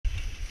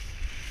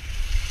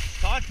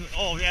watch me.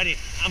 Oh, Eddie,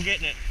 I'm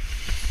getting it.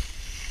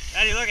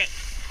 Eddie, look it.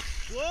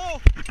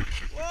 Whoa!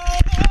 Whoa!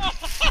 Oh.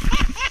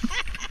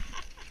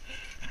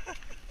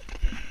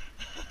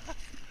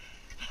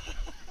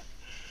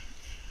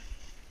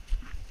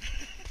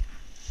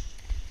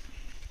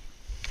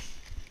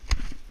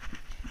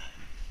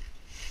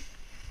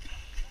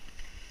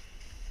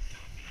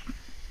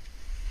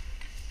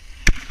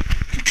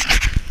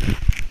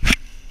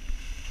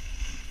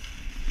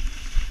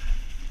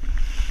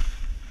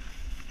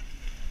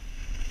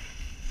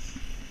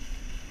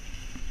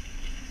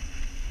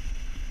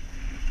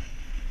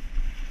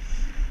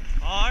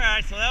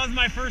 Alright, so that was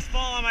my first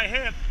fall on my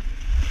hip.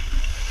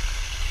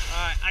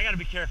 Alright, I gotta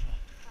be careful.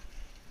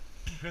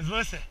 Because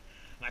listen,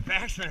 my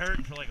back's been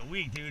hurting for like a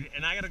week, dude,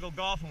 and I gotta go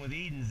golfing with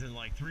Edens in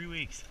like 3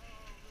 weeks.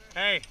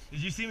 Hey, did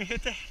you see me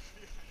hit that?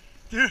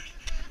 Dude,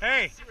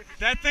 hey,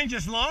 that thing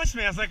just launched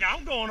me. I was like,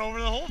 I'm going over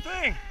the whole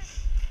thing.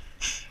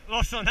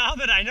 Well, so now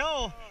that I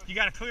know, you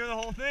gotta clear the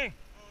whole thing.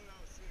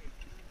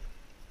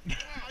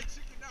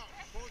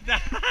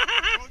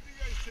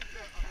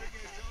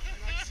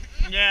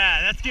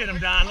 Yeah, let's get him,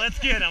 Don. Let's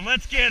get him.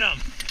 Let's get him.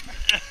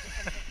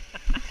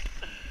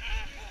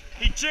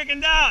 He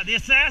chickened out. The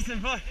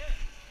assassin. Oh,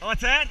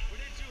 what's that? Where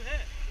did you hit?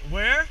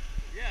 Where?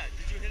 Yeah,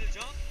 did you hit a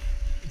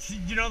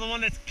jump? You know the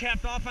one that's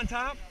capped off on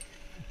top?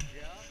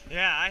 Yeah.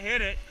 Yeah, I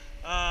hit it.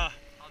 How'd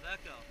that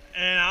go?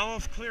 And I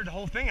almost cleared the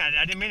whole thing.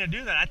 I didn't mean to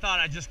do that. I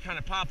thought I'd just kind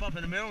of pop up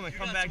in the middle and then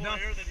come back down. You got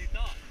some more air than you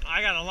thought.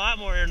 I got a lot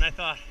more air than I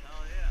thought.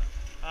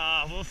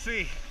 Hell yeah. We'll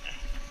see.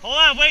 Hold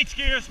on, wait,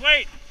 skiers,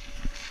 wait.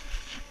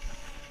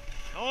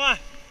 Hold on.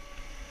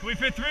 Can we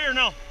fit 3 or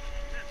no?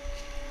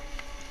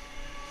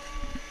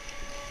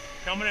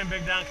 Coming in,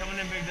 Big Don. Coming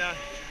in, Big Don.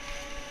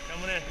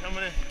 Coming in,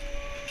 coming in.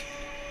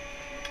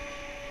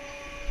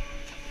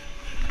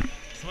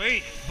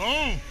 Sweet.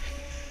 Boom.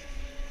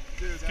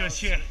 Dude, Good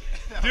shit.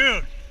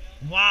 Dude,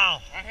 wow.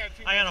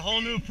 I got a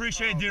whole new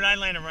appreciation. Dude, I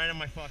landed right on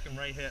my fucking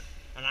right hip.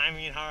 And I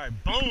mean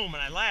hard. Boom, and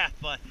I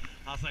laughed, but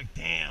I was like,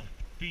 damn,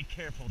 be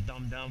careful,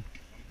 dum-dum.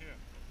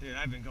 Dude,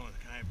 I've been going to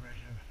chiropractor.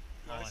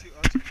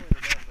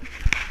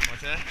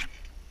 What's that?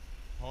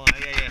 Hold on,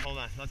 yeah, hold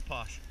on. Let's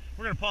pause.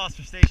 We're going to pause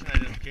for station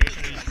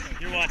identification.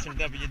 You're watching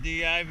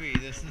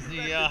WDIV. This is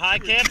the High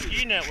Cap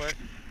Ski Network.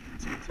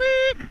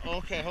 Beep.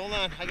 Okay, hold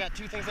on. I got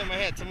 2 things on my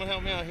head. Someone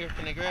help me out here.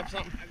 Can they grab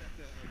something? I got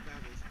the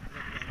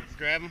goggles.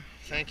 Grab them.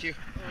 Thank you.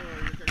 Oh,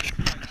 you're going to see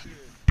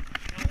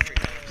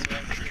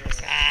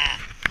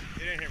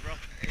Get in here, bro. I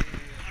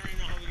don't even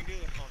know how we can do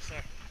this. Oh,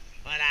 sorry.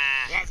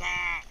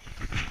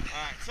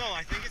 Alright, so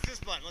I think it's this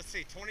button. Let's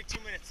see, 22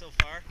 minutes so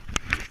far.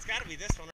 It's got to be this one.